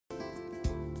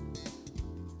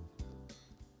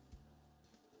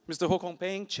Mr. Ho Kong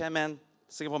Peng, Chairman,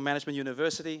 Singapore Management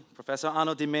University, Professor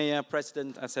Arnold Di Meyer,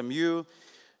 President, SMU,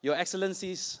 Your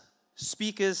Excellencies,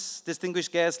 speakers,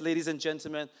 distinguished guests, ladies and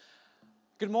gentlemen,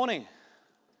 good morning.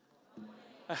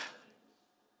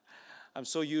 I'm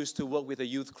so used to work with a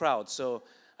youth crowd, so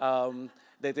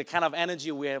the kind of energy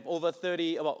we have, about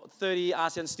 30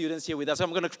 ASEAN students here with us, so I'm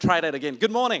going to try that again.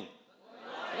 Good morning.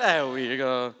 There we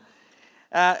go.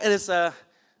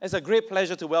 It's a great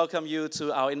pleasure to welcome you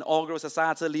to our inaugural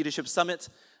Societal Leadership Summit.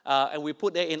 And we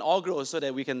put the inaugural so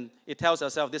that it tells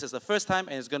ourselves this is the first time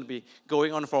and it's going to be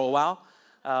going on for a while.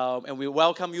 And we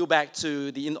welcome you back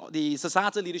to the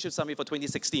Societal Leadership Summit for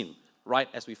 2016, right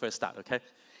as we first start, okay?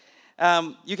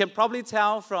 You can probably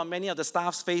tell from many of the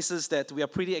staff's faces that we are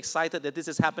pretty excited that this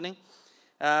is happening.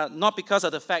 Not because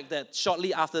of the fact that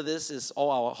shortly after this is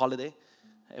all our holiday,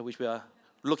 which we are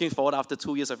looking forward after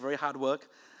 2 years of very hard work.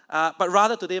 But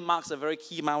rather today marks a very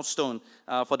key milestone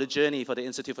for the journey for the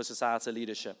Institute for Societal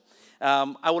Leadership.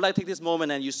 I would like to take this moment,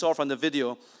 and you saw from the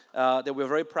video, that we're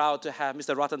very proud to have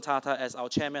Mr. Ratan Tata as our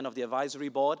chairman of the advisory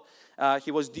board.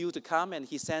 He was due to come, and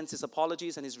he sends his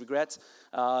apologies and his regrets.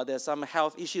 There's some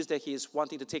health issues that he is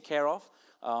wanting to take care of,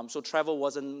 so travel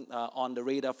wasn't on the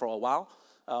radar for a while.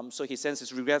 So he sends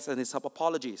his regrets and his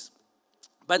apologies.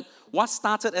 But what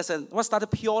started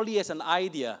purely as an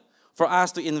idea for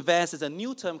us to invest in a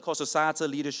new term called societal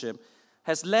leadership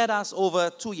has led us over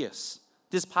 2 years,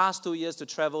 this past 2 years, to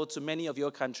travel to many of your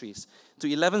countries,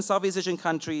 to 11 Southeast Asian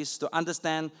countries, to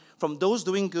understand from those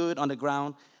doing good on the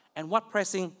ground and what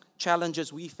pressing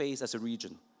challenges we face as a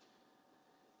region,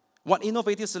 what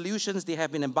innovative solutions they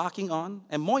have been embarking on,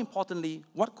 and more importantly,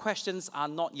 what questions are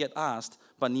not yet asked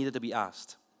but needed to be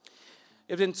asked.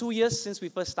 It's been 2 years since we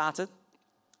first started.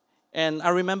 And I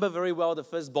remember very well the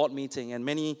first board meeting, and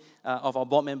many of our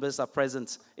board members are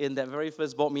present in that very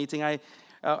first board meeting. I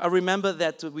remember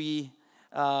that we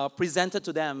presented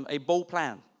to them a bold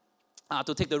plan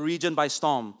to take the region by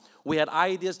storm. We had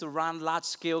ideas to run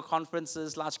large-scale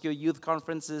conferences, large-scale youth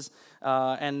conferences,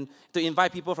 and to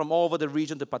invite people from all over the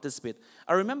region to participate.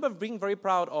 I remember being very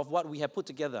proud of what we had put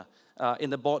together in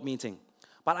the board meeting.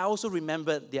 But I also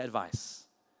remembered their advice.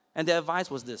 And their advice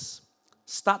was this: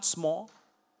 start small,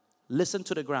 listen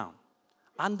to the ground,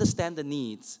 understand the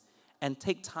needs, and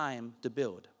take time to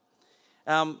build.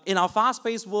 In our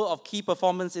fast-paced world of key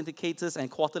performance indicators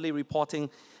and quarterly reporting,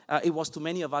 it was to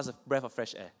many of us a breath of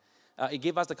fresh air. It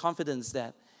gave us the confidence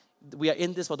that we are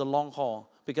in this for the long haul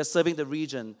because serving the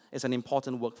region is an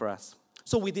important work for us.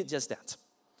 So we did just that.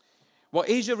 While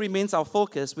Asia remains our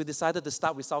focus, we decided to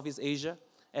start with Southeast Asia,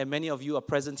 and many of you are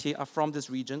present here are from this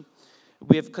region.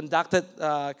 We have conducted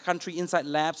country insight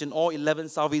labs in all 11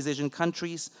 Southeast Asian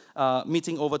countries,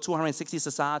 meeting over 260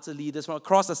 societal leaders from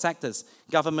across the sectors: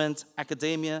 government,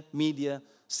 academia, media,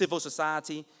 civil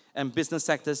society, and business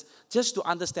sectors, just to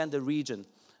understand the region.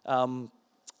 And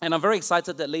I'm very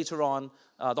excited that later on,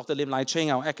 Dr. Lim Lai Cheng,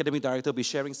 our academic director, will be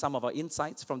sharing some of our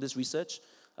insights from this research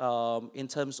in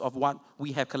terms of what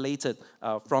we have collated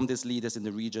from these leaders in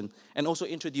the region, and also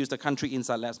introduce the Country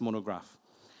Insight Labs monograph.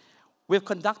 We've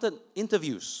conducted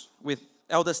interviews with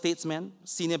elder statesmen,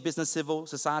 senior business civil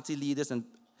society leaders, and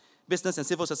business and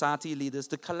civil society leaders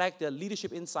to collect their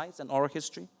leadership insights and oral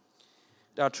history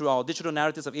through our Digital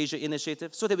Narratives of Asia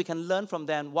initiative, so that we can learn from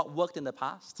them what worked in the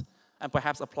past and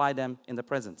perhaps apply them in the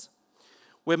present.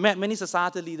 We've met many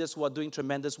society leaders who are doing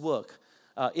tremendous work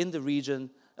in the region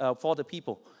for the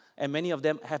people, and many of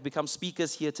them have become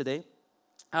speakers here today.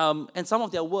 And some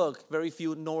of their work very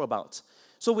few know about.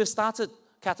 So we've started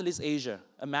Catalyst Asia,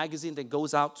 a magazine that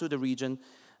goes out to the region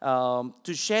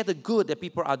to share the good that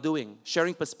people are doing,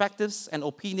 sharing perspectives and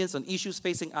opinions on issues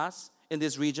facing us in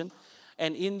this region.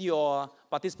 And in your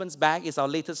participants' bag is our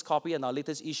latest copy and our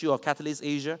latest issue of Catalyst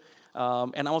Asia.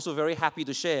 And I'm also very happy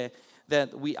to share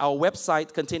that our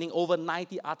website, containing over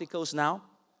 90 articles now,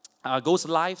 goes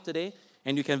live today,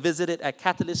 and you can visit it at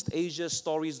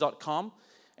catalystasiastories.com.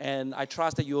 And I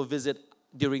trust that you will visit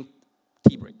during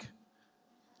tea break.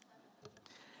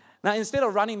 Now, instead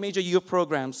of running major youth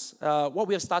programs, what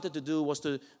we have started to do was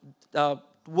to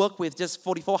work with just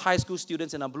 44 high school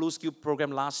students in our Blue Skill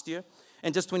program last year,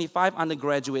 and just 25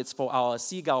 undergraduates for our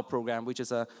Seagull program, which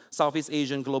is a Southeast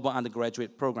Asian global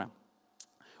undergraduate program.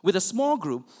 With a small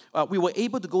group, we were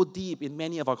able to go deep in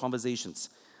many of our conversations,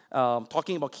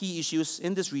 talking about key issues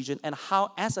in this region and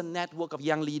how, as a network of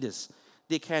young leaders,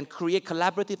 they can create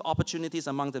collaborative opportunities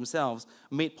among themselves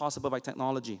made possible by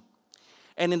technology.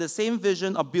 And in the same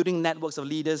vision of building networks of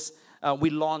leaders, we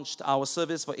launched our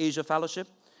Service for Asia Fellowship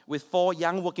with 4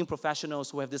 young working professionals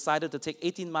who have decided to take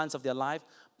 18 months of their life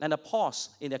and a pause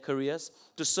in their careers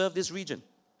to serve this region.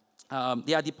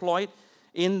 They are deployed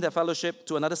in the fellowship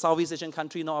to another Southeast Asian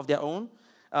country not of their own,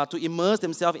 to immerse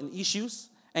themselves in issues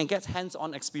and get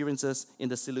hands-on experiences in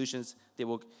the solutions They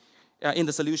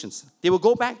will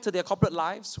go back to their corporate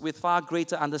lives with far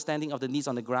greater understanding of the needs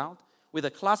on the ground, with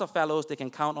a class of fellows they can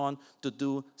count on to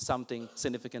do something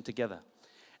significant together.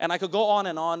 And I could go on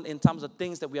and on in terms of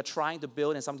things that we are trying to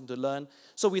build and something to learn.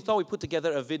 So we thought we'd put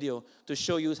together a video to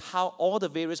show you how all the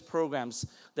various programs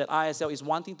that ISL is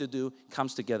wanting to do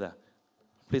comes together.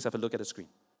 Please have a look at the screen.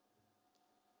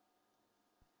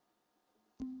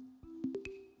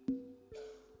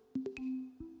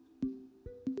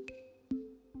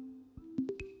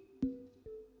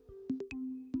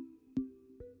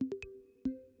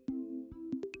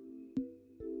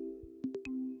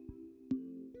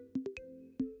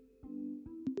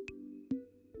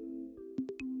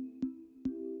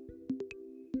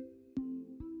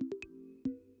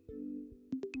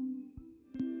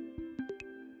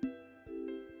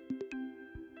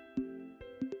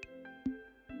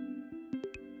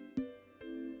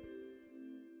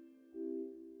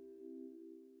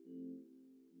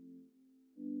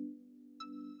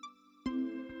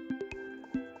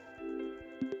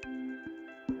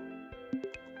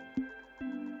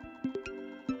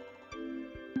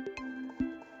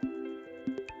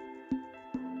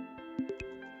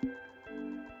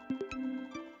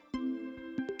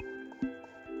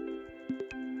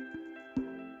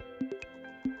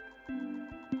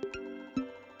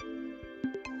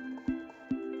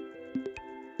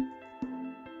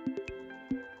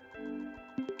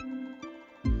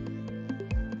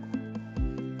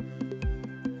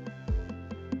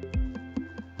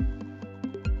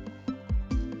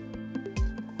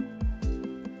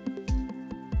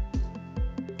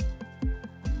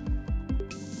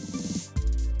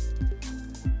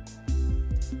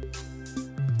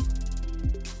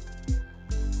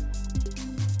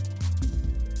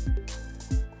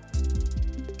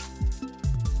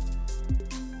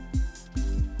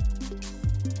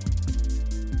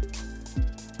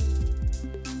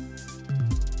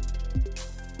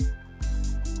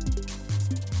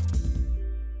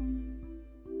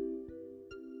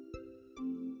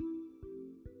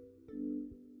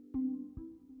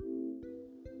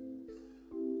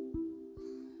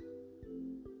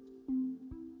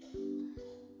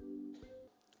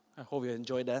 I hope you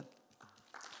enjoyed that.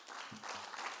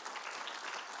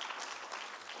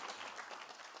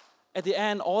 At the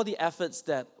end, all the efforts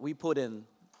that we put in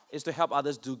is to help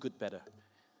others do good better.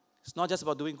 It's not just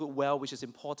about doing good well, which is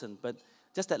important, but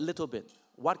just that little bit.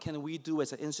 What can we do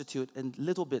as an institute in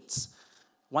little bits,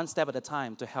 one step at a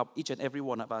time, to help each and every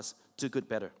one of us do good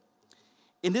better?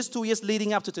 In these 2 years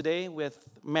leading up to today, we've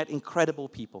met incredible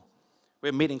people.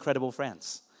 We've made incredible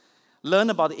friends.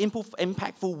 Learn about the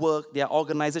impactful work their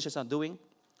organizations are doing,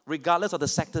 regardless of the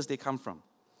sectors they come from.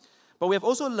 But we have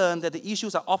also learned that the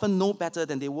issues are often no better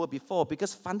than they were before,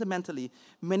 because fundamentally,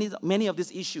 many of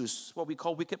these issues, what we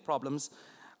call wicked problems,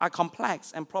 are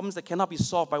complex and problems that cannot be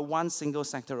solved by one single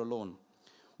sector alone.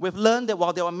 We've learned that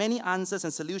while there are many answers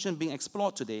and solutions being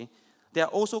explored today, there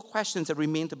are also questions that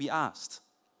remain to be asked.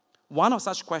 One of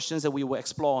such questions that we will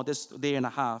explore this day and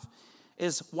a half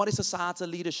is, what is societal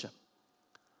leadership?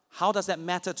 How does that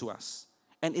matter to us?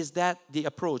 And is that the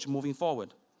approach moving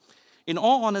forward? In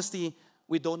all honesty,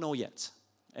 we don't know yet.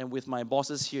 And with my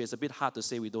bosses here, it's a bit hard to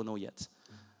say we don't know yet.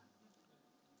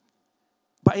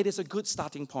 But it is a good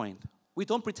starting point. We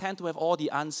don't pretend to have all the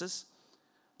answers.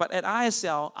 But at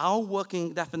ISL, our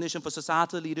working definition for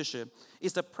societal leadership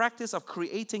is the practice of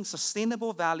creating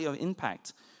sustainable value and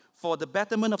impact for the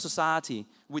betterment of society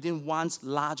within one's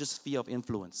largest sphere of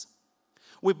influence.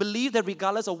 We believe that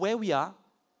regardless of where we are,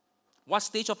 what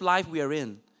stage of life we are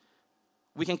in,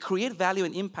 we can create value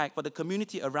and impact for the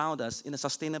community around us in a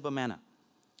sustainable manner.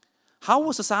 How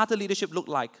will societal leadership look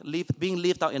like being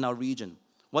lived out in our region?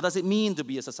 What does it mean to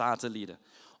be a societal leader?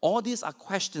 All these are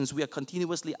questions we are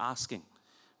continuously asking,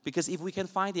 because if we can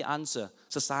find the answer,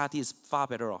 society is far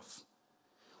better off.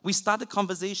 We started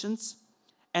conversations,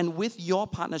 and with your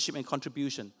partnership and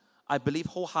contribution, I believe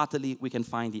wholeheartedly we can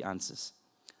find the answers.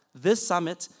 This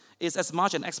summit is as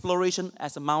much an exploration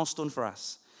as a milestone for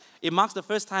us. It marks the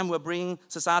first time we're bringing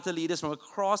societal leaders from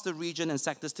across the region and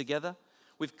sectors together,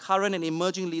 with current and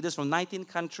emerging leaders from 19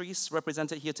 countries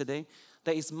represented here today.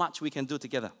 There is much we can do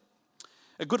together.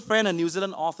 A good friend and New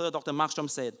Zealand author, Dr. Markstrom,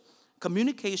 said,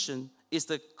 communication is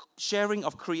the sharing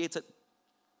of created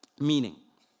meaning.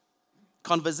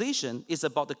 Conversation is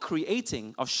about the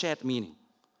creating of shared meaning.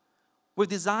 We've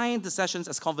designed the sessions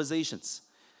as conversations.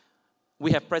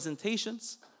 We have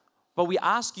presentations, but we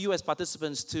ask you as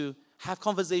participants to have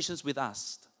conversations with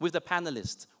us, with the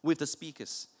panelists, with the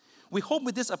speakers. We hope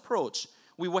with this approach,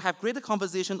 we will have greater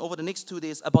conversation over the next 2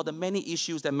 days about the many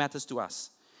issues that matters to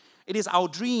us. It is our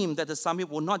dream that the summit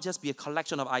will not just be a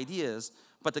collection of ideas,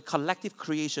 but the collective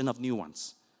creation of new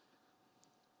ones.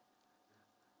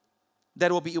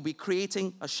 That will be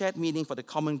creating a shared meaning for the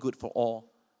common good for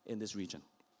all in this region.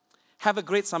 Have a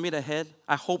great summit ahead.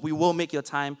 I hope we will make your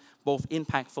time both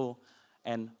impactful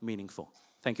and meaningful.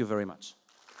 Thank you very much.